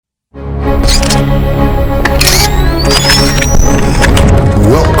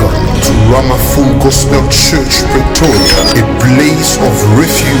Gospel Church Pretoria, a place of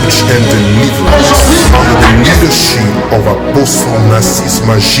refuge and deliverance, under the leadership of Apostle Narcisse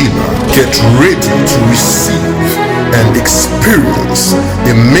Magila. Get ready to receive and experience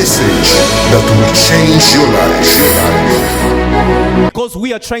a message that will change your life. Because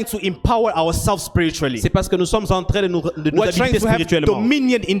we are trying to empower ourselves spiritually. C'est parce que nous sommes en train de nous We're trying habiliter to have spirituellement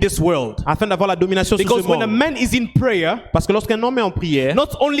dominion in this world. afin d'avoir la domination sur Because ce when a monde. man is in prayer, Parce que lorsqu'un homme est en prière, not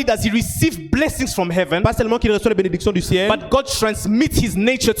only does he receive blessings from heaven, pas seulement qu'il reçoit les bénédictions du ciel, but God transmits his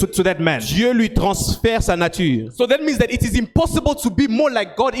nature to that man. Dieu lui transfère sa nature. So that means that it is impossible to be more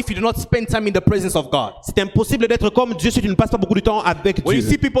like God if you do not spend time in the presence of God. C'est impossible d'être comme Dieu si tu ne passes pas beaucoup de temps avec When you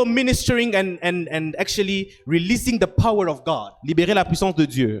see Dieu. people ministering and actually releasing the power of God, Libérer la puissance de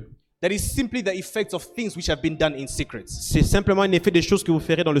Dieu. that is simply the effect of things which have been done in secret. C'est simplement un effet des choses que vous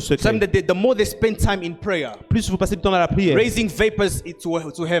ferez dans le So secret. the more they spend time in prayer, Plus vous passez du temps dans la prière, raising vapors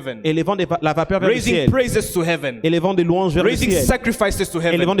to heaven, élevant la vapeur vers le raising ciel, praises to heaven, élevant des louanges vers le raising ciel, sacrifices to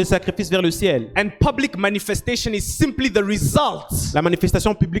élevant heaven, des sacrifices vers le ciel. and public manifestation is simply the result La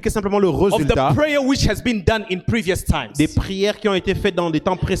manifestation publique est simplement le of résultat the prayer which has been done in previous times. des prières qui ont été faites dans des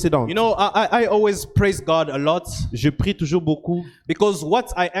temps précédents. You know, I always praise God a lot Je prie toujours beaucoup because what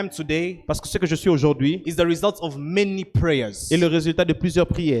I am today parce que ce que je suis aujourd'hui is the result of many prayers. est le résultat de plusieurs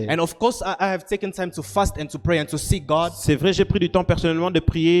prières. And of course, I have taken time to fast and to pray and to seek God. C'est vrai, j'ai pris du temps personnellement de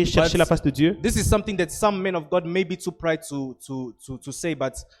prier, chercher But la face de Dieu. This is something that some men of God may be too proud to say,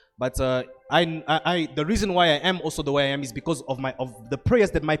 but the reason why I am also the way I am is because of the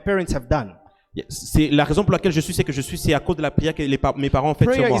prayers that my parents have done. C'est la raison pour laquelle je suis, c'est à cause de la prière que mes parents ont faite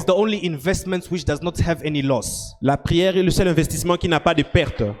sur Prayer moi. is the only investment which does not have any loss. La prière est le seul investissement qui n'a pas de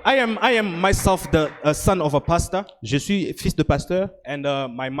perte. I am myself the son of a pastor, Je suis fils de pasteur. and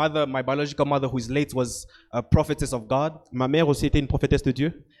my biological mother, who is late, was a prophetess of God. Ma mère aussi était une prophétesse de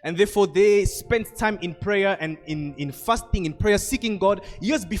Dieu. And therefore they spent time in prayer and in fasting, in prayer, seeking God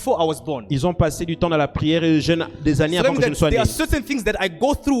years before I was born. Ils ont passé du temps dans la prière des années So avant que je ne sois né. there are certain things that I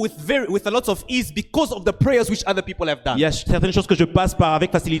go through with a lot of ease because of the prayers which other people have done. Il y a certaines choses que je passe par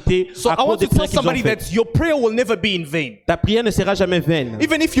avec facilité So à I cause want des to tell prières qu'ils ont somebody faites. that your prayer will never be in vain. Ta prière ne sera jamais vaine.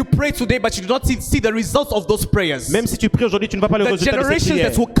 Even if you pray today but you do not see the results of those prayers, Même si tu pries aujourd'hui, tu ne vas pas le the résultat de ces generations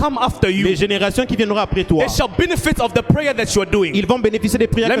prières. that will come after you, Les générations qui viendront après toi, they shall benefit of the prayer that you are doing. ils vont bénéficier des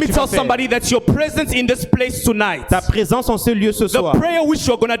prières Let que me tu tell vas faire. somebody that your presence in this place tonight, Ta présence en ce lieu ce the soir, prayer which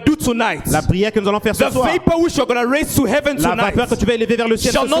you're going to do tonight, la prière que nous allons faire ce the soir, vapor which you're going to raise to heaven la tonight, vapeur que tu vas élever vers le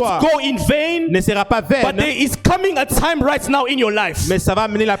ciel shall ce not soir, go in vain. ne sera pas But vaine, there is coming a time right now in your life. mais ça va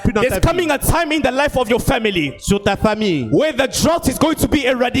amener la pluie dans There's ta vie, coming a time in the life of your family sur ta famille, where the drought is going to be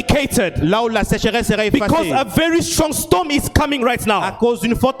eradicated là où la sécheresse sera because effacée, a very strong storm is coming right à now. cause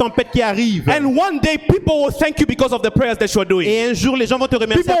d'une forte tempête qui arrive. And one day people will thank you because of the prayers that you are doing. Et un jour, les gens vont te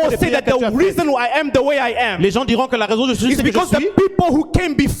remercier People pour will les say prières that que tu as the faites. reason why I am the way I am Les gens diront que la raison de je suis is ce que je because the suis, people who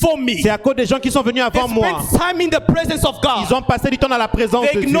came before me, c'est à cause des gens qui sont venus they avant moi. spent time in the presence of Ils God. ont passé du temps dans la présence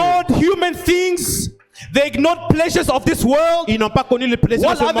They de Dieu. ignored human things. They ignored pleasures of this world. Ils n'ont pas connu le plaisir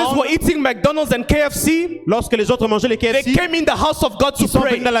de While ce others monde. were eating McDonald's and KFC, Lorsque les autres mangeaient les they KFC, came in the house of God to ils sont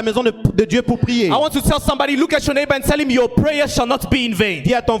pray. venus dans la maison de Dieu pour prier. I want to tell somebody, look at your neighbor and tell him your prayer shall not be in vain.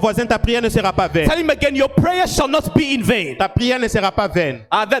 Dis à ton voisin, ta prière ne sera pas vaine. Tell him again, your prayer shall not be in vain. Ta prière ne sera pas vaine.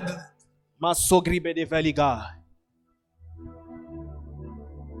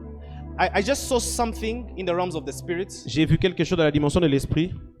 I just saw something in the realms of the spirit. J'ai vu quelque chose dans la dimension de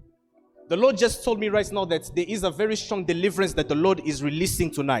l'esprit. The Lord just told me right now that there is a very strong deliverance that the Lord is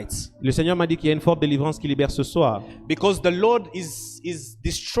releasing tonight. Le Seigneur m'a dit qu'il y a une forte délivrance qui libère ce soir. Because the Lord is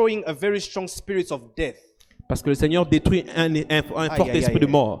destroying a very strong spirit of death. Parce que le Seigneur détruit un fort esprit de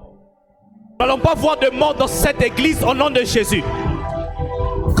mort. Nous n'allons pas voir de mort dans cette église au nom de Jésus.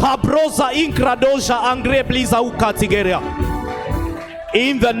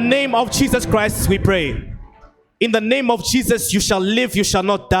 In the name of Jesus Christ we pray. In the name of Jesus you shall live, you shall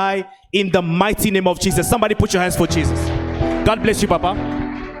not die. In the mighty name of Jesus. Somebody put your hands for Jesus. God bless you, Papa.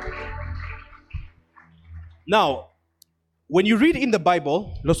 Now, when you read in the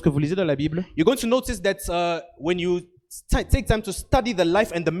Bible, Lorsque vous lisez dans la Bible, you're going to notice that when you take time to study the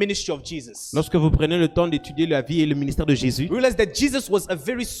life and the ministry of Jesus, lorsque vous prenez le temps d'étudier la vie et le ministère de Jésus, realize that Jesus was a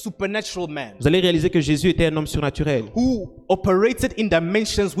very supernatural man vous allez réaliser que Jésus était un homme surnaturel who operated in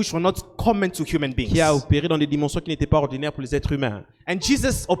dimensions which were not common to human beings. qui a opéré dans des dimensions qui n'étaient pas ordinaires pour les êtres humains. And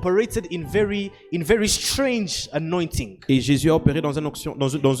Jesus operated in very strange anointing. Et Jésus a opéré dans une onction, dans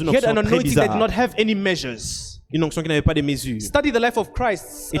une He had onction an très anointing that did bizarre. not have any measures. Une onction qui n'avait pas de mesure. Study the life of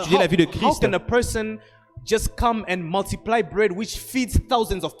Christ. Étudiez la vie de How Christ. can a person just come and multiply bread which feeds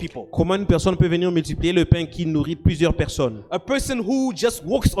thousands of people? Comment une personne peut venir multiplier le pain qui nourrit plusieurs personnes? A person who just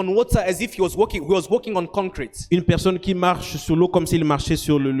walks on water as if he was walking on concrete. Une personne qui marche sur l'eau comme s'il marchait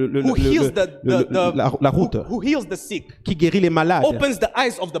sur Who heals la route. who heals the sick, Qui guérit les malades, opens the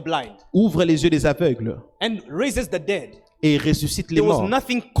eyes of the blind, ouvre les yeux des aveugles and raises the dead. et ressuscite les There was morts.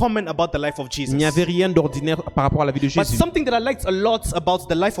 nothing common about the life of Jesus. Il n'y avait rien d'ordinaire par rapport à la vie de But Jésus. something that I liked a lot about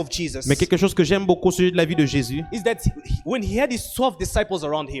the life of Jesus Mais quelque chose que j'aime beaucoup au sujet de la vie de Jésus, is that when he had his 12 disciples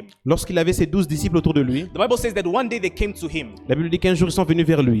around him, lorsqu'il avait ses 12 disciples autour de lui, the Bible says that one day they came to him la Bible dit qu'un jour ils sont venus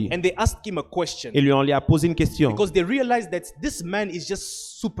vers lui and they asked him a question et lui on lui a posé une question. because they realized that this man is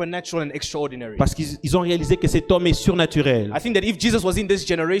just supernatural and extraordinary. Parce qu'ils ont réalisé que cet homme est surnaturel. I think that if Jesus was in this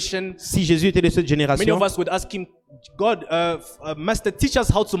generation, Si Jésus était de cette many génération, of us would ask him, God, Master, teach us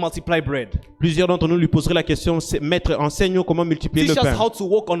how to multiply bread. plusieurs d'entre nous lui poseraient la question, Maître, enseigne-nous comment multiplier Teach le us pain. how to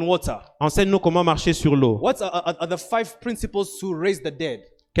walk on water. Enseigne-nous comment marcher sur l'eau. What are the 5 principles to raise the dead?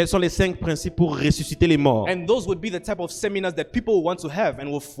 Quels sont les 5 principes pour ressusciter les morts? And those would be the type of seminars that people will want to have and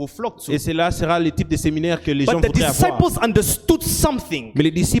will flock to. Et cela sera le type de séminaire que les gens But the voudraient avoir. disciples understood something. Mais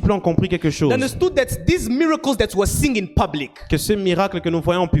les disciples ont compris quelque chose. They understood that these miracles that we're seeing in public, Que ce miracle que nous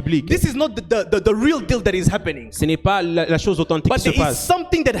voyons en public, this is not the real deal that is happening. ce n'est pas la chose authentique But qui se there is passe.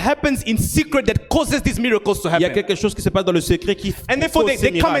 something that happens in secret that causes these miracles to Il y a happen. quelque chose qui se passe dans le secret qui And therefore cause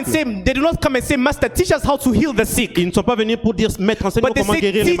ces they come and miracles. say, they do not come and say, Master, teach us how to heal the sick. Ils ne sont pas venus pour dire, Maître, enseigne-nous But they comment say,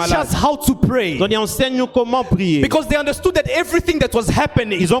 guérir les teach malades. us how to pray. Ils ont dit, enseigne-nous comment prier. Because they understood that everything that was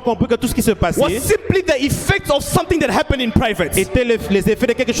happening Ils ont compris que tout ce qui se was passait simply the effects of something that happened in private. They était les effets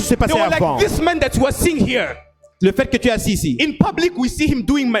de quelque chose qui s'est passé were avant. like, this man that we are seeing here. Le fait que tu es assis ici. In public, we see him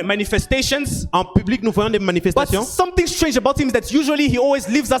doing manifestations. En public, nous voyons des But manifestations. something strange about him is that usually he always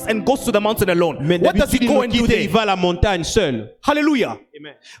leaves us and goes to the mountain alone. Mais What does he d'habitude, il go nous and do quitte et there? il va à la montagne seul. Hallelujah.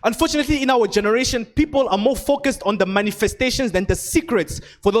 Amen. Unfortunately, in our generation, people are more focused on the manifestations than the secrets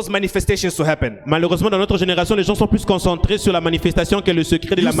for those manifestations to happen. Malheureusement, dans notre génération, les gens sont plus concentrés sur la manifestation que le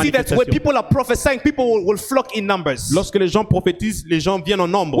secret de You la see that when manifestation. people are prophesying, people will flock in numbers. Lorsque les gens prophétisent, les gens viennent en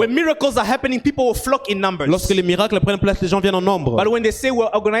nombre. When miracles are happening, people will flock in numbers. Lorsque les miracles prennent place, les gens viennent en nombre. But when they say we're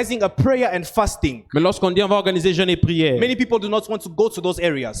organizing a prayer and fasting, Mais lorsqu'on dit on va organiser jeûne et prière, many people do not want to go to those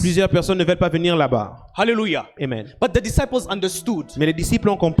areas. plusieurs personnes ne veulent pas venir là-bas. Hallelujah. Amen. But the disciples understood Mais les disciples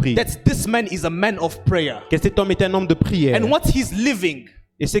ont compris that this man is a man of prayer. que cet homme est un homme de prière. And what he's living,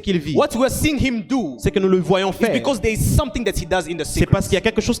 Et ce qu'il vit, what we're seeing him do, c'est que nous le voyons is faire. because there is something that he does in the C'est secret. parce qu'il y a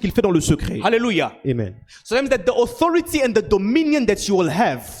quelque chose qu'il fait dans le secret. Hallelujah. Amen. So that means that the authority and the dominion that you will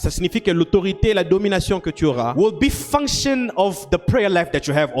have Ça signifie que l'autorité et la domination que tu auras will be function of the prayer life that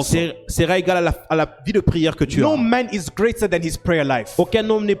you have also. sera égale à la vie de prière que tu No as. man is greater than his prayer life. Aucun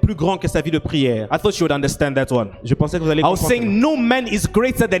homme n'est plus grand que sa vie de prière. I thought you would understand that one. Je pensais que vous allez I was comprendre. saying no man is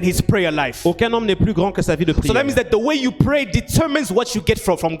greater than his prayer life. Aucun homme n'est plus grand que sa vie de So prière. that means that the way you pray determines what you get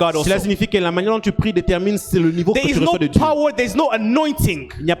from God Cela also. signifie que la manière dont tu pries détermine c'est le niveau There que is tu no reçois de Dieu. power, there is no anointing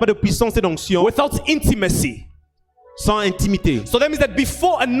Il n'y a pas de puissance et d'onction without intimacy. sans intimité. So that means that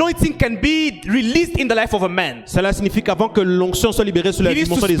before anointing can be released in the life of a man, Cela signifie qu'avant que l'onction soit libérée sur la he needs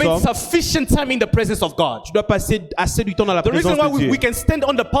to dimension des spend hommes, sufficient time in the presence of God. tu dois passer assez du temps dans la The reason présence why de Dieu. we can stand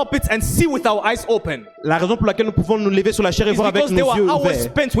on the pulpit and see with our eyes open La raison pour laquelle nous pouvons nous lever sur la chair et is voir avec because there nos yeux were hours ouverts,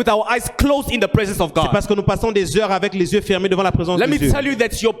 spent with our eyes closed in the presence of c'est God. parce que nous passons des heures avec les yeux fermés devant la présence Let de me Dieu. tell you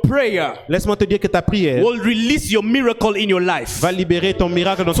that your prayer Laisse-moi te dire que ta prière will release your miracle in your life. va libérer ton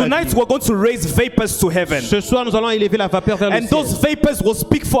miracle dans ta Tonight vie. we're going to raise vapors to heaven. Ce soir, nous allons élever la vapeur vers le And ciel. those vapors will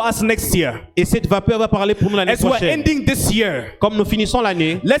speak for us next year. Et cette vapeur va parler pour nous l'année As we're prochaine. ending this year, Comme nous finissons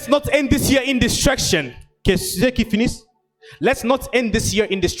l'année, let's not end this year in distraction. que ceux qui finissent, Let's not end this year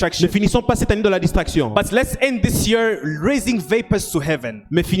in ne distraction. finissons pas cette année dans la distraction, But let's end this year raising vapors to heaven.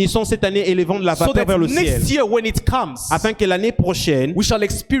 mais finissons cette année élevant de la So vapeur that vers le ciel, next year when it comes, afin que l'année prochaine, we shall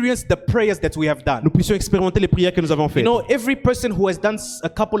experience the prayers that we have done. nous puissions expérimenter les prières que nous avons You faites. know, every person who has done a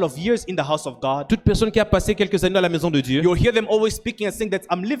couple of years in the house of God, Toute personne qui a passé quelques années dans la maison de Dieu, you'll hear them always speaking and saying that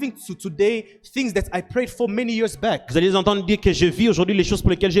I'm living to today things that I prayed for many years back. vous allez les entendre dire que je vis aujourd'hui les choses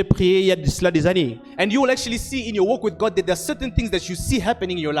pour lesquelles j'ai prié il y a de cela des années. And you will actually see in your walk with God that there are certain things that you see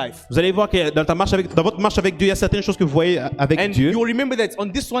happening in your life. Vous allez voir que dans votre marche avec Dieu, il y a certaines choses que vous voyez avec And Dieu. you will remember that on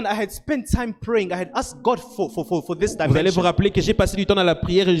this one I had spent time praying. I had asked God for this Vous allez vous dimension. rappeler que j'ai passé du temps dans la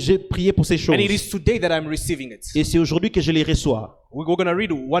prière et j'ai prié pour ces choses. And it is today that I'm receiving it. Et c'est aujourd'hui que je les reçois. We're going to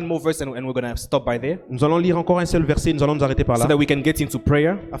read one more verse and we're going to stop by there Nous allons lire encore un seul verset et nous allons nous arrêter par so là, that we can get into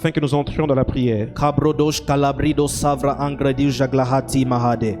prayer. afin que nous entrions dans la prière.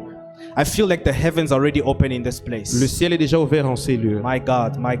 I feel like the heavens are already open in this place. Le ciel est déjà ouvert en ces lieux. My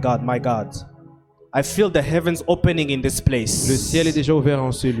God, my God, my God. I feel the heavens opening in this Le place. ciel est déjà ouvert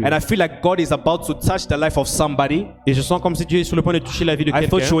en ce lieu. And I feel like God is about to touch the life of somebody. Et je sens comme si Dieu est sur le point de toucher la vie de I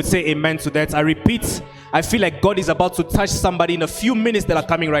thought you quelqu'un. would say amen to that. I repeat, I feel like God is about to touch somebody in a few minutes that are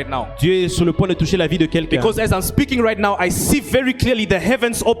coming right now. Dieu est sur le point de toucher la vie de quelqu'un. Because as I'm speaking right now, I see very clearly the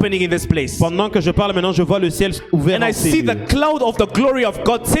heavens opening in this place. Pendant que je parle maintenant, je vois le ciel ouvert And en I ce see lieu. the cloud of the glory of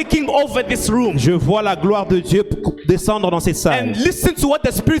God taking over this room. Je vois la gloire de Dieu descendre dans cette salle. And listen to what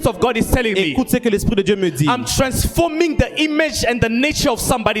the Spirit of God is telling me. Écoute ce que l'Esprit de Dieu me dit. I'm transforming the image and the nature of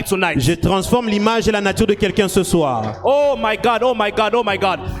somebody tonight. Je transforme l'image et la nature de quelqu'un ce soir. Oh my God, oh my God, oh my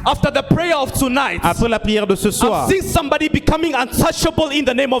God. After the prayer of tonight, Après la prière de ce soir, I'm seeing somebody becoming untouchable in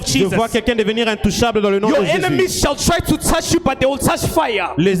the name of je Jesus. vois quelqu'un devenir intouchable dans le nom Your de Jésus. enemies shall try to touch you, but they will touch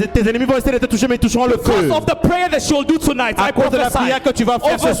fire. Tes ennemis vont essayer de te toucher, mais ils toucheront le feu. Because of the prayer that you will do tonight, À I cause de la prophesy prière que tu vas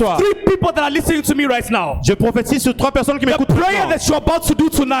faire ce over soir. 3 people that are listening to me right now. Je prophétise sur 3 personnes qui The m'écoutent prayer maintenant. that you're about to do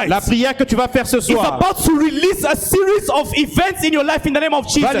tonight La prière que tu vas faire ce is soir about to release a series of events in your life in the name of va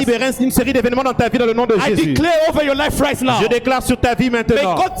Jesus. libérer une série d'événements dans ta vie dans le nom de I Jésus. declare over your life right now. Je déclare sur ta vie May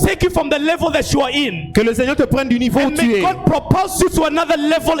maintenant God take you from the level that you are in. que le Seigneur te prenne du niveau où And tu may es God propulse you to another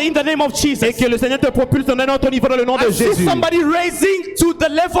level in the name of Jesus. et que le Seigneur te propulse dans un autre niveau dans le nom de I see Jésus. somebody raising to the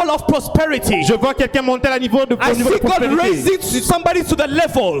level of prosperity. Je vois quelqu'un monter à niveau de, I au niveau de see God prospérité. raising somebody to the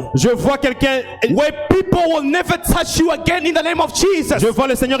level Je vois quelqu'un where people will never touch you again in the name of Jesus. Je vois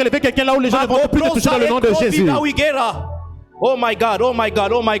le Seigneur élever quelqu'un là où les gens ne vont plus te toucher dans le nom de Jésus. Oh my God, oh my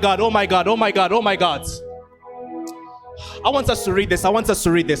God, oh my God, oh my God, oh my God, oh my God. I want us to read this. I want us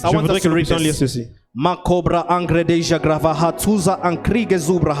to read this. I Je want voudrais us que to nous read puissions lire this. ceci. Makobra angredeja grava hatuza ankrige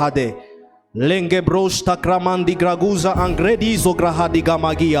zubra hade. Lenge broshta kramandi graguza angredizo grahadi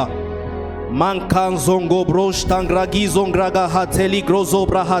gamagia. Mankanzongo broshta ngragizo ngraga hateli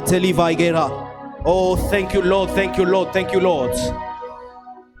grozobra hateli vaigera. Oh, thank you, Lord. Thank you, Lord. Thank you, Lord.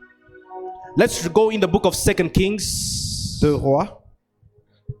 Let's go in the book of 2 Kings. 2 Rois.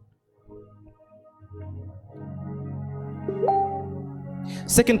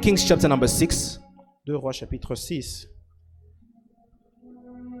 2 Kings chapter number 6. 2 Rois chapitre 6.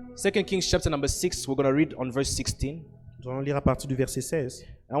 2 Kings chapter number 6. We're going to read on verse 16. Nous allons lire à partir du verset 16.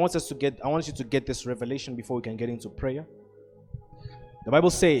 I want you to get this revelation before we can get into prayer. The Bible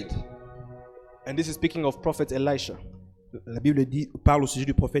said, and this is speaking of prophet Elisha. La Bible parle au sujet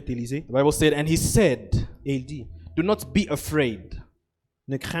du prophète Élisée. The Bible said, and he said, Et il dit, do not be afraid,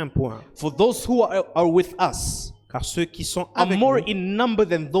 ne crains point, for those who are with us car ceux qui sont are avec more nous in number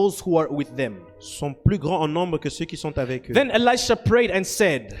than those who are with them. sont plus grands en nombre que ceux qui sont avec eux. Then Elisha prayed and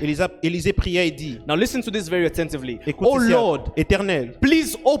said, Élisée pria et dit, now listen to this very attentively. écoute Oh ici, Lord, Éternel,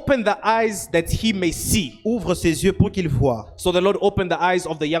 please open the eyes that he may see. ouvre ses yeux pour qu'il voie. So the Lord opened the eyes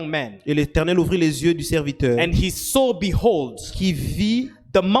of the young man, Et l'Éternel ouvrit les yeux du serviteur, and he saw, behold, qui vit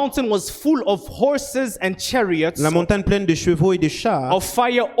the mountain was full of horses and chariots la montagne pleine de chevaux et de chars, of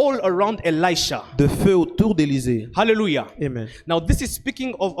fire all around Elisha. de feu autour d'Élisée. Hallelujah. Amen. Now this is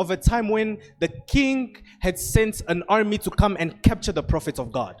speaking of a time when the king had sent an army to come and capture the prophets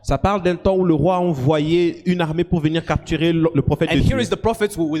of God. Ça parle d'un temps où le roi a envoyé une armée pour venir capturer le prophète And de here Dieu. is the prophet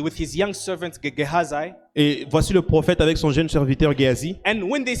with his young servant Gehazi. Et voici le prophète avec son jeune serviteur Géasi. And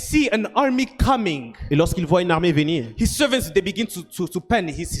when they see an army coming, Et lorsqu'il voit une armée venir, his servants, they begin to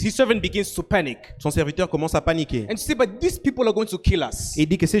panic. His servant begins to panic. son serviteur commence à paniquer. And to say, but these people are going to kill us. Et il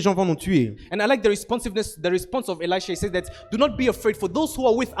dit que ces gens vont nous tuer. And I like the response of Elisha. He says that, do not be afraid, for those who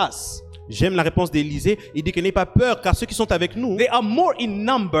are with us, J'aime la réponse d'Élisée. Il dit que n'aie pas peur, car ceux qui sont avec nous they are more in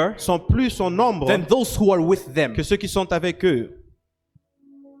number sont plus en nombre than those who are with them. que ceux qui sont avec eux.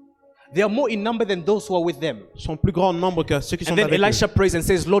 They are more in number than those who are with them. Sont plus grands en nombre que ceux qui sont And then avec Elisha eux. prays and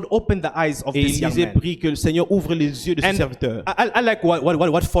says, Lord, open the eyes of Et this young Élisée man. prie que le Seigneur ouvre les yeux de ses And serviteurs. I like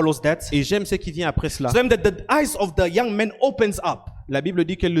what follows that. Et j'aime ce qui vient après cela. So then the eyes of the young man opens up. La Bible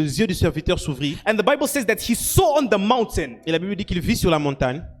dit que les yeux du serviteur s'ouvrirent. And the Bible says that he saw on the mountain Et la Bible dit qu'il vit sur la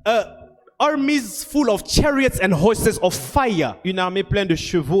montagne armies full of chariots and horses of fire. une armée pleine de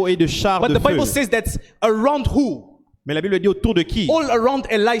chevaux et de chars But de the Bible feu. says that around who? Mais la Bible dit autour de qui? All around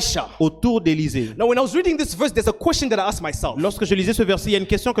Elisha. Autour d'Élisée. Now when I was reading this verse, there's a question that I asked myself. Lorsque je lisais ce verset, il y a une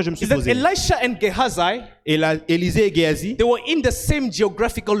question que je me suis Is that posée. Elisha and Gehazi, Et là, Élisée et Géasi, they were in the same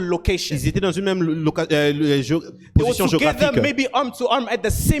geographical location. ils étaient dans une même They were position together, géographique. maybe arm to arm at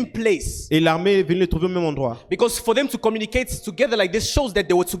the same place. Et l'armée est venue les trouver au même endroit. Because for them to communicate together like this shows that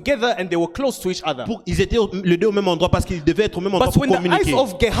they were together and they were close to each other. Ils étaient les deux au même endroit parce qu'ils devaient être au même endroit But pour when the eyes communiquer.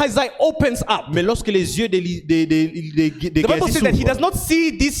 of Gehazi opens up, Mais lorsque les yeux d'Élisée The Bible says that he does not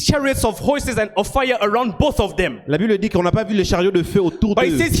see these chariots of horses and of fire around both of them. La Bible dit qu'on n'a pas vu les chariots de feu autour But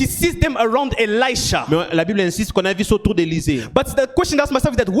it d'eux. says he sees them around Elisha. Mais la Bible insiste qu'on a vu ça autour d'Élisée. But the question I ask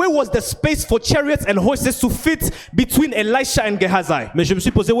myself is that where was the space for chariots and horses to fit between Elisha and Gehazi? Mais je me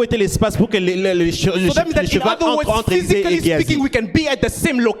suis posé où était l'espace pour que les So that means that in chevaux other entrent words, entre Élisée physically et Gehazi. speaking, we can be at the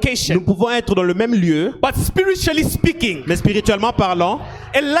same Nous location. pouvons être dans le même lieu, But spiritually speaking, mais spirituellement parlant,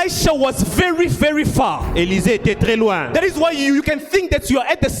 Elisha was very, very far. Élisée était très loin. That is why you can think that you are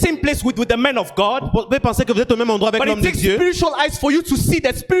at the same place with the man of God. Vous pouvez penser que vous êtes au même endroit avec But l'homme it de takes Dieu. spiritual eyes for you to see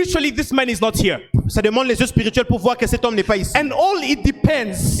that spiritually this man is not here. Ça demande les yeux spirituels pour voir que cet homme n'est pas ici. And all it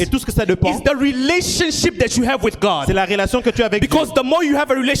depends Et tout ce que ça dépend, is the relationship that you have with c'est God. la relation que tu as avec Dieu. Because the more you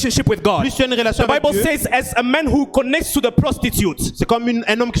have a relationship with God, Plus tu as une relation the avec Bible Dieu, says as a man who connects to the prostitute c'est comme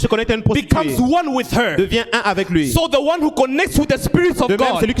un homme qui se connecte à une prostituée, becomes one with her. devient un avec lui. So the one who connects with the Spirit of De même,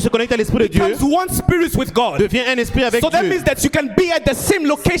 celui God qui se connecte à l'esprit de Dieu becomes one spirit with God. devient un esprit avec So that Dieu. means that you can be at the same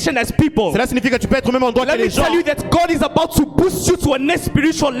location as people. Cela signifie que tu peux être au même endroit que Let me les gens. tell you that God is about to boost you to a next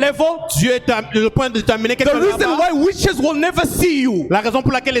spiritual level. Dieu est à le point de t'amener The quelque reason part. why witches will never see you La raison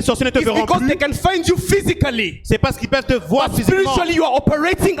pour laquelle les sorciers ne te is verront because they plus, can find you physically. c'est parce qu'ils peuvent te voir But physiquement. spiritually, you are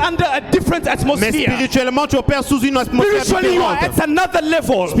operating under a different Mais atmosphere. spirituellement, tu opères sous une atmosphère Spiritually, you are différente. at another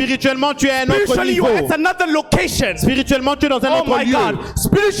level. Spirituellement, tu es à un autre Spiritually, you niveau. are at another location. Spirituellement, tu es dans un Oh autre my lieu. God.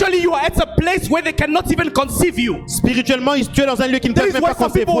 Spiritually, you are at a place where they cannot even conceive you. Spirituellement, tu es dans un lieu qui ne That peut is même why pas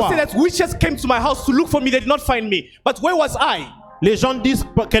some people will concevoir. say that witches came to my house to look for me. They did not find me. But where was I? Les gens disent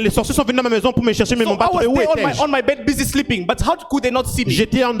que les sorciers sont venus dans ma maison pour me chercher, mais ils So m'ont pas I trouvé. was Où there étais-je? on my bed busy sleeping. But how could they not see me?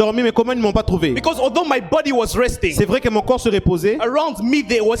 J'étais endormi, mais comment ils ne m'ont pas trouvé? Because although my body was resting, C'est vrai que mon corps se reposait. around me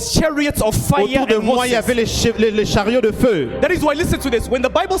there was chariots of fire Autour de and moi, il y horses. avait les chariots de feu. That is why, listen to this. When the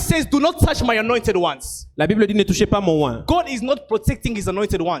Bible says, do not touch my anointed ones, La Bible dit ne touchez pas mon oint. God is not protecting his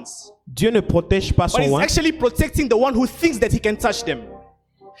anointed ones, Dieu ne protège pas but son he's oint. actually protecting the one who thinks that he can touch them.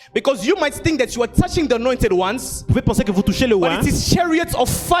 Because you might think that you are touching the anointed ones, Vous pouvez penser que vous touchez le but oint, it is chariots of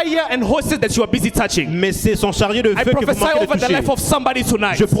fire and horses that you are busy touching. mais c'est son chariot de I feu que vous prophesy manquez over de the toucher. life of somebody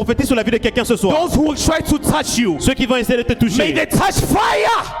tonight. Je prophétise sur la vie de quelqu'un ce soir. Those who will try to touch you, Ceux qui vont essayer de te may toucher, they touch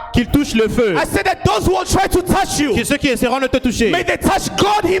fire. qu'ils touchent le feu. I said that those who will try to touch you, Que ceux qui essaieront de te toucher, may they touch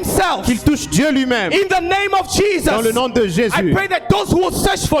God himself. qu'ils touchent Dieu lui-même. In the name of Jesus, Dans le nom de I Jésus. pray that those who will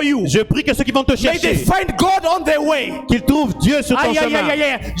search for you, Je prie que ceux qui vont te may they chercher, find God on their way. qu'ils trouvent Dieu sur ton chemin.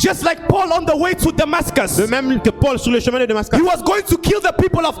 Just like Paul on the way to Damascus, De même que Paul sur le chemin de Damascus. he was going to kill the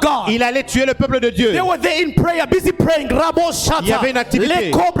people of God. Il allait tuer le peuple de Dieu. They were there in prayer, busy praying. Rabo Il y avait une shata, activité.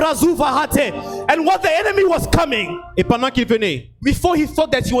 le cobra zuva hate. And when the enemy was coming, Et pendant qu'il venait, before he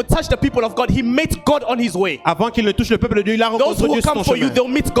thought that he would touch the people of God, he met God on his way. avant qu'il ne touche le peuple de Dieu, il a Those rencontré who Dieu will sur come son for you, chemin. they'll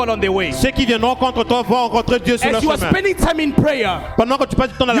meet God on their way. Ceux qui viendront contre toi vont rencontrer Dieu sur leur As you are chemin. spending time in prayer, Pendant que tu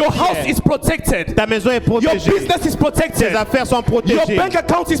passes du temps dans la your house prière, is protected. ta maison est Your protégée. business is Tes protected. affaires sont Your protégées. bank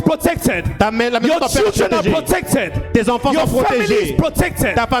account is protected. La maison de Your ton père est children are protégée. protected. Tes enfants Your sont family is protégés.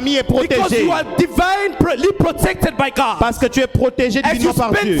 protected. Ta famille est Because protégée. you are divinely protected by God. Parce que tu es protégé As you divinement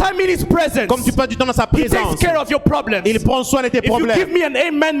par Dieu. spend time in His presence, Comme tu passes du temps dans sa He takes présence, care of your problems. il prend soin de tes If you give problèmes. me an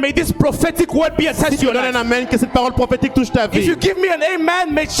amen, may this prophetic word be attached Si to tu me your donnes un life. amen, que cette parole prophétique touche ta If vie. you give me an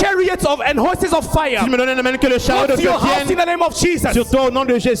amen, may chariots of and horses of fire Si tu me donnes un amen, que le chariot come de to your feu house in vienne the name of Jesus. sur toi au nom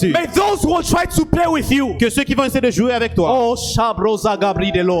de Jésus. May those who will try to play with you. Que ceux qui vont essayer de jouer avec toi. Oh, Shabroza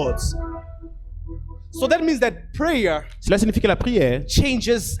Gabri the Lords. So that means that prayer Cela signifie que la prière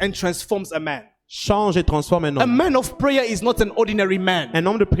changes and transforms a man. change et transforme un A homme. man of prayer is not an ordinary man. Un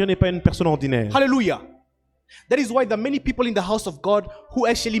homme de prière n'est pas une personne ordinaire. Hallelujah. That is why there are many people in the house of God who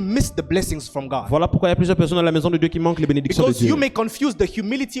actually miss the blessings from God. Voilà pourquoi il y a plusieurs personnes dans la maison de Dieu qui manquent les bénédictions de Because you Dieu. may confuse the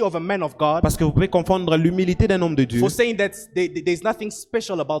humility of a man of God Parce que vous pouvez confondre l'humilité d'un homme de Dieu for saying that there's nothing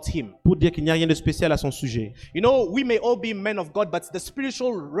special about him. pour dire qu'il n'y a rien de spécial à son sujet. You know, we may all be men of God, but the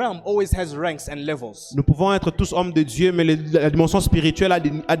spiritual realm always has ranks and levels. Nous pouvons être tous hommes de Dieu, mais la dimension spirituelle a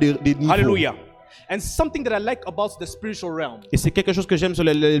des niveaux. Hallelujah. And something that I like about the spiritual realm Et c'est quelque chose que j'aime sur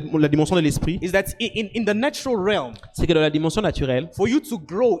la dimension de l'esprit, is that in the natural realm, c'est que dans la dimension naturelle, for you to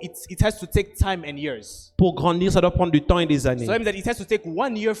grow, it has to take time and years. pour grandir, ça doit prendre du temps et des années. So that means that it has to take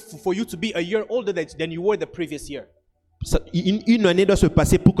 1 year for you to be a year older than you were the previous year. Une année doit se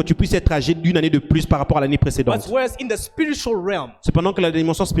passer pour que tu puisses être âgé d'une année de plus par rapport à l'année But précédente. whereas in the spiritual realm, Cependant que la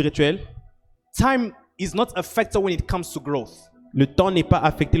dimension spirituelle, time is not a factor when it comes to growth. Le temps n'est pas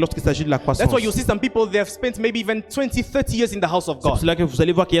affecté lorsqu'il s'agit de la croissance. That's why you see some people, they have spent maybe even 20, 30 years in the house of C'est pour God. cela que vous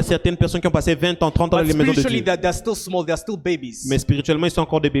allez voir qu'il y a certaines personnes qui ont passé 20 ans, 30 ans dans But les maisons de spiritually, Dieu. they're still small, they're still babies. Mais spirituellement, ils sont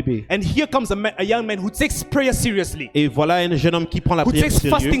encore des bébés. And here comes a young man who takes prayer seriously, Et voilà un jeune homme qui prend la who prière au takes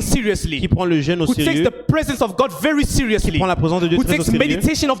sérieux, fasting seriously, qui prend le jeûne au who takes sérieux, the presence of God very seriously, qui prend la présence de Dieu who très au takes sérieux,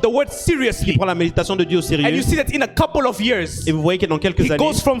 meditation of the word qui seriously. prend la méditation de Dieu au And you sérieux. see that in a couple of years, Et vous voyez que dans quelques he années,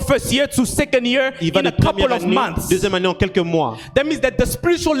 goes from first year to second year il va in de a couple première of année, months. deuxième année en quelques mois. That means that the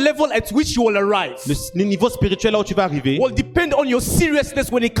spiritual level at which you will arrive Le niveau spirituel là où tu vas arriver will depend on your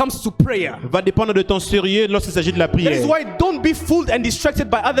seriousness when it comes to prayer. va dépendre de ton sérieux lorsqu'il s'agit de la That is prière. why don't be fooled and distracted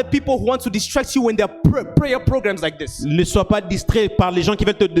by other people who want to distract you when there are prayer programs like this. Ne sois pas distrait par les gens qui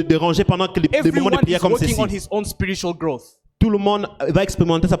veulent te déranger pendant que des moments de Everyone prière is comme working ceci. on his own spiritual growth. Tout le monde va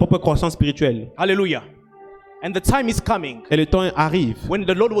expérimenter sa propre croissance spirituelle. Hallelujah. And the time is coming Et le temps arrive when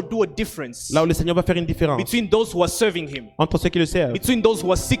the Lord will do a difference là où le Seigneur va faire une différence between those who are serving Him, entre ceux qui le servent, between those who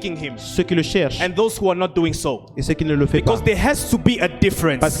are seeking Him, ceux qui le cherchent and those who are not doing so. et ceux qui ne le font pas. Because there has to be a Parce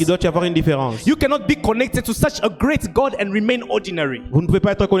difference. qu'il doit y avoir une différence. You cannot be connected to such a great God and remain ordinary. Vous ne pouvez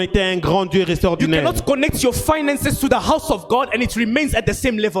pas être connecté à un grand Dieu et rester You ordinaire. cannot connect your finances to the house of God and it remains at the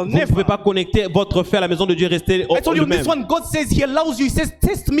same level. Vous ne pouvez Never. pas connecter votre fait à la maison de Dieu et rester I told you le même. this one, God says He allows you. He says,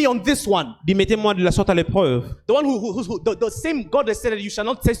 test me on this one. Dis, mettez-moi de la sorte à l'épreuve. The one the same God that said that you shall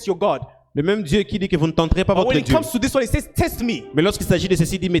not test your God. Le même Dieu qui dit que vous ne tenterez pas But votre when it Dieu. comes to this one, He says, test me Mais lorsqu'il s'agit de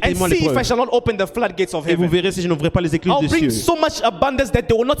ceci, dit, and mettez-moi à see if I l'épreuve. shall not open the floodgates of Et vous heaven. verrez si je n'ouvrirai pas les écluses I'll des bring cieux. so much abundance that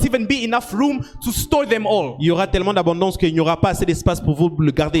there will not even be enough room to store them all. Il y aura tellement d'abondance qu'il n'y aura pas assez d'espace pour vous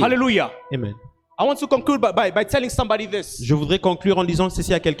le garder. Hallelujah. Amen. I want to conclude by telling somebody this. Je voudrais conclure en disant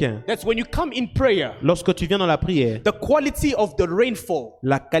ceci à quelqu'un. That's when you come in prayer, Lorsque tu viens dans la prière, the quality of the rainfall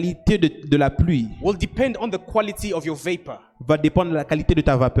la qualité de la pluie will depend on the quality of your vapor. va dépendre de la qualité de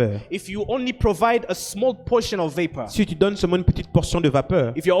ta vapeur. If you only provide a small portion of vapor, Si tu donnes seulement une petite portion de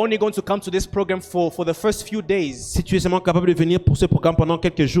vapeur, if you're only going to come to this program for the first few days, si tu es seulement capable de venir pour ce programme pendant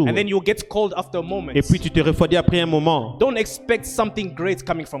quelques jours, and then you'll get cold after a moment, et puis tu te refroidis après un moment, don't expect something great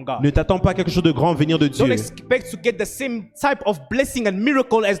coming from God. ne t'attends pas à quelque chose de grand venir de Don't Dieu. expect to get the same type of blessing and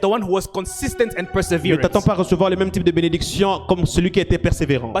miracle as the one who was consistent and Ne perseverant. t'attends pas à recevoir le même type de bénédiction comme celui qui a été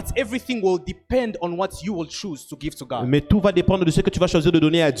persévérant. But everything will depend on what you will choose to give to God. Mais tout va dépendre de ce que tu vas choisir de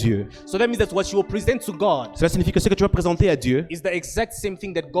donner à Dieu. So that means that what you will present to God Cela signifie que ce que tu vas présenter à Dieu is the exact same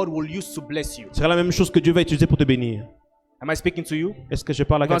thing that God will use to bless you. sera la même chose que Dieu va utiliser pour te bénir. Am I speaking to you? Est-ce que je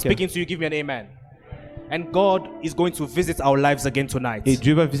parle à If I'm quelqu'un? speaking to you, give me an amen. And God is going to visit our lives again tonight. Et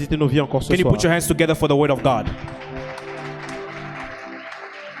Dieu va visiter nos vies encore ce Can you soir. put your hands together for the word of God?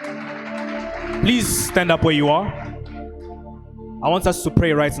 Please stand up where you are. I want us to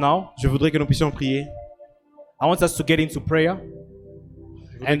pray right now. Je voudrais que nous puissions prier. I want us to get into prayer.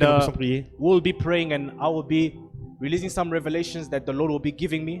 Je voudrais And que nous puissions prier. we'll be praying and I will be releasing some revelations that the Lord will be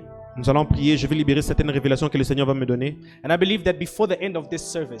giving me. Nous allons prier. Je vais libérer certaines révélations que le Seigneur va me donner. And I believe that before the end of this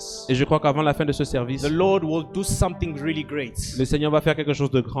service, Et je crois qu'avant la fin de ce service, the Lord will do something really great. le Seigneur va faire quelque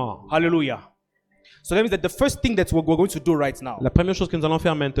chose de grand. Hallelujah. So that means that the first thing that we're going to do right now La première chose que nous allons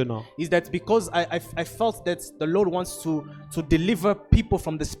faire maintenant, is that because I felt that the Lord wants to deliver people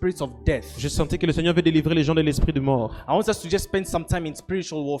from the spirits of death. je sentais que le Seigneur veut délivrer les gens de l'esprit de mort. I want us to just spend some time in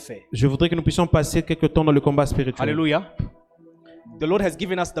spiritual warfare. Je voudrais que nous puissions passer quelques temps dans le combat spirituel. Hallelujah. The Lord has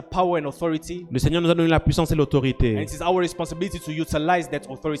given us the power and authority, Le Seigneur nous a donné la puissance et and l'autorité. it is our responsibility to utilize that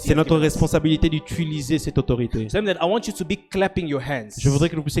authority. C'est He has notre given us. responsabilité d'utiliser cette autorité. So that I want you to be clapping your hands Je voudrais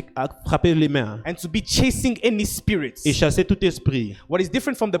que nous puissions frapper les mains and to be chasing any spirits. et chasser tout esprit. What is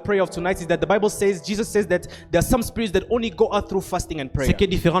different from the prayer of tonight is that the Bible says, Jesus says that there are some spirits that only go out through fasting and Ce prayer. qui est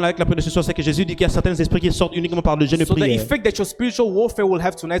différent là avec la prière de ce soir, c'est que Jésus dit qu'il y a certains esprits qui sortent uniquement par le jeûne et So the prière. effect that your spiritual warfare will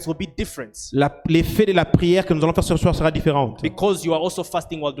have tonight will be different L'effet de la prière que nous allons faire ce soir sera différent. because you are also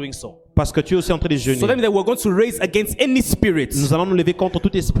fasting while doing so. Parce que tu es aussi en train de So that jeûner. means that we're going to raise against any spirit. Nous allons nous lever contre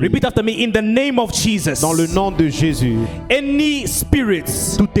tout esprit. Repeat after me, in the name of Jesus. Dans le nom de Jésus. Any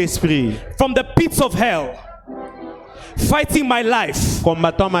spirits Tout esprit from the pits of hell fighting my life,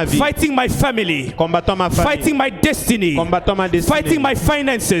 combattant ma vie, fighting my family, combattant ma famille, fighting my destiny, combattant ma destinée, fighting my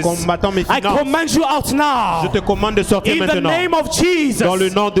finances, combattant mes I finances. command you out Je now. te commande de sortir In the maintenant. name of Jesus, Dans le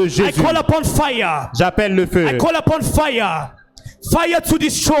nom de I Jésus. call upon fire. J'appelle le feu. I call upon fire. Fire to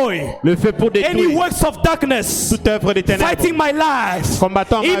destroy Le feu pour any détruire works of darkness toute œuvre des ténèbres. fighting my life.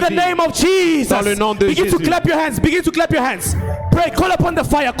 Combattant In ma the vie. name of Jesus. Dans le nom de Begin to Jésus. clap your hands. Begin to clap your hands. Pray. Call upon the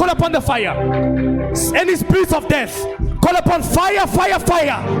fire. Call upon the fire. Any spirits of death. Call upon fire, fire,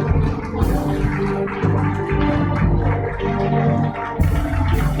 fire.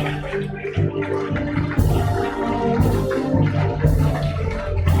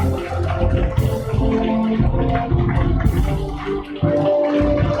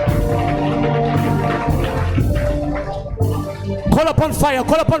 Call upon fire,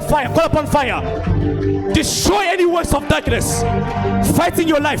 call upon fire, call upon fire. Destroy any works of darkness. Fighting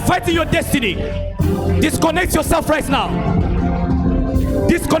your life, fighting your destiny. Disconnect yourself right now.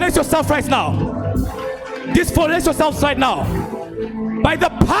 Disconnect yourself right now. Disconnect yourself right now. By the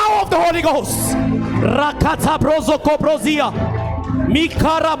power of the Holy Ghost. Rakata brozo kobrozia.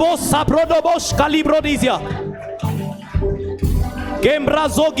 Mikarabosa brodobosh kalibrodizia.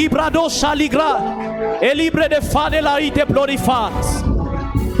 Gembrazo gibrado shaligra. Elibre de fadela ite plorifas.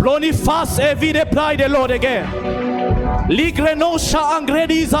 Plorifas evide play the Lord again. Ligrenosha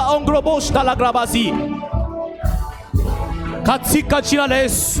angrediza ongrobosh talagrabazi. Katsika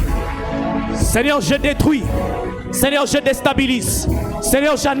chinales. Seigneur, je détruis. Seigneur, je déstabilise.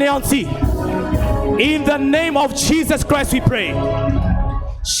 Seigneur, j'anéantis. In the name of Jesus Christ we pray.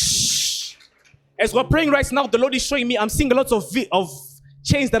 Shh. As we're praying right now, the Lord is showing me, I'm seeing a lot of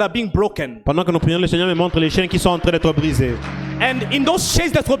chains that are being broken. Pendant que nous prions, le Seigneur me montre les chaînes qui sont en train d'être brisées. And in those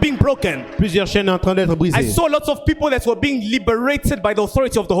chains that were being broken, Plusieurs chaînes en train d'être I brisées. saw lots of people that were being liberated by the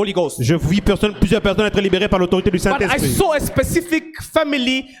authority of the Holy Ghost. Je vis plusieurs personnes être libérées par l'autorité du But I Saint-Esprit. saw a specific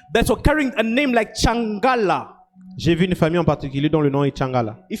family that were carrying a name like Changala. J'ai vu une famille en particulier dont le nom est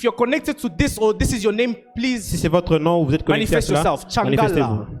Changala. If you're connected to this or this is your name, Si please c'est votre nom ou vous êtes connecté à manifest cela, yourself. Changala.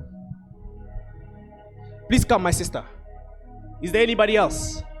 manifestez-vous. Please come, my sister. Is there anybody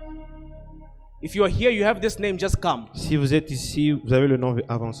else? If you are here, you have this name, just come. Si vous êtes ici, vous avez le nom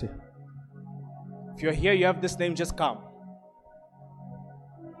avancé. If you're here, you have this name, just come.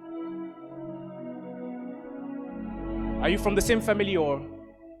 Are you from the same family or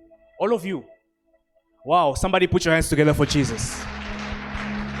all of you? Wow, somebody put your hands together for Jesus.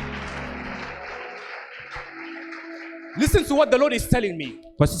 Listen to what the Lord is telling me.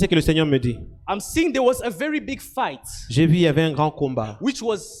 Voici ce que le Seigneur me dit. I'm seeing there was a very big fight J'ai vu il y avait un grand combat which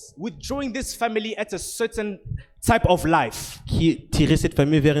was withdrawing this family at a certain type of life. qui tirait cette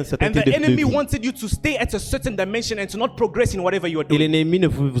famille vers un certain And the type de enemy vie. wanted you to stay at a certain dimension and to not progress in whatever you are Et doing. l'ennemi ne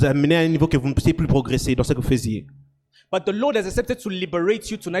vous amenait à un niveau que vous ne puissiez plus progresser dans ce que vous faisiez. But the Lord has accepted to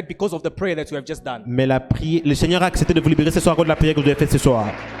liberate you tonight because of the prayer that you have just done. Mais le Seigneur a accepté de vous libérer ce soir à cause de la prière que vous avez faite ce soir.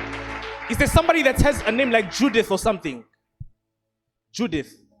 Is there somebody that has a name like Judith or something?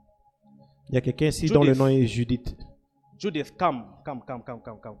 Judith. Il y a quelqu'un ici Judith. dont le nom est Judith. Judith, come.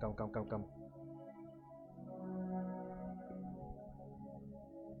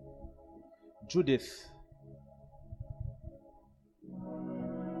 Judith.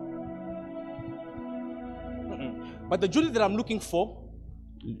 But the Judith that I'm looking for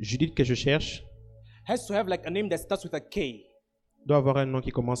Judith que je cherche has to have like a name that starts with a K. doit avoir un nom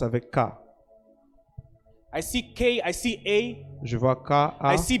qui commence avec K. I see K, I see A, Je vois K,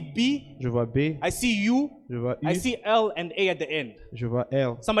 A, I see B, je vois B, I see U, je vois U, I see L and A at the end. je vois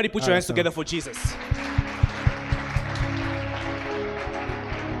L. Somebody put your hands together for Jesus.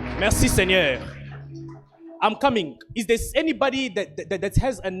 Merci Seigneur. I'm coming. Is there anybody that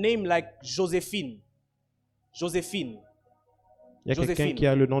has a name like Josephine? Josephine. Il y a quelqu'un Joséphine. qui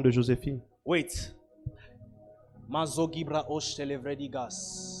a le nom de Joséphine. Wait. Mazogibra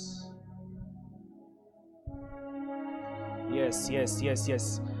Oshtelevredigaz. Yes.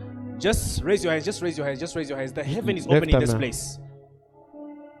 Just raise your hands, just raise your hands. The heaven is Lève open in ta this main. place.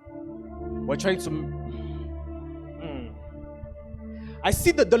 We're trying to... I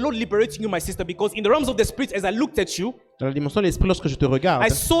see that the Lord liberating you, my sister, because in the realms of the spirit, as I looked at you, Dans la dimension de l'esprit, lorsque je te regarde, I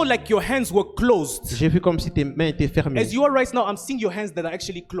saw like your hands were closed. j'ai vu comme si tes mains étaient fermées. As you are right now, I'm seeing your hands that are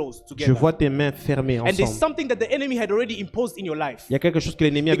actually closed Je together. vois tes mains fermées And there's ensemble. something that the enemy had already imposed in your life. Il y a quelque chose que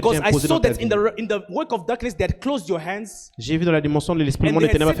l'ennemi avait Because déjà I imposé saw dans ta that vie. in the work of darkness, they had closed your hands. J'ai vu dans la dimension de l'esprit, le And monde they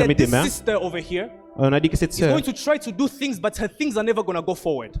des had ténèbres a said that fermé tes this mains. sister over here On a dit que cette is sœur, going to try to do things, but her things are never going to go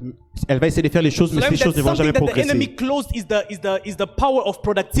forward. elle va essayer de faire les choses, So mais that ces means choses ne vont something jamais that the enemy progresser. closed is the power of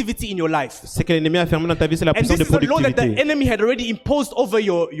productivity in your life. Ce que l'ennemi a fermé dans ta vie, c'est la And puissance this de is a law that the productivité. enemy had already imposed over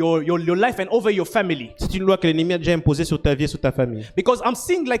your life and over your family. C'est une loi que l'ennemi a déjà imposée sur ta vie et sur ta famille. Because I'm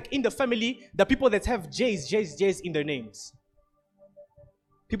seeing like in the family, the people that have J's in their names.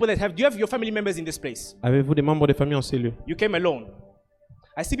 People that have, do you have your family members in this place? Avez-vous des membres de famille en cellule? You came alone.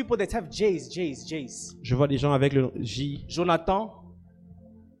 I see people that have J's. Je vois des gens avec le J. Jonathan.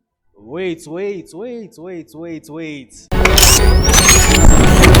 Wait.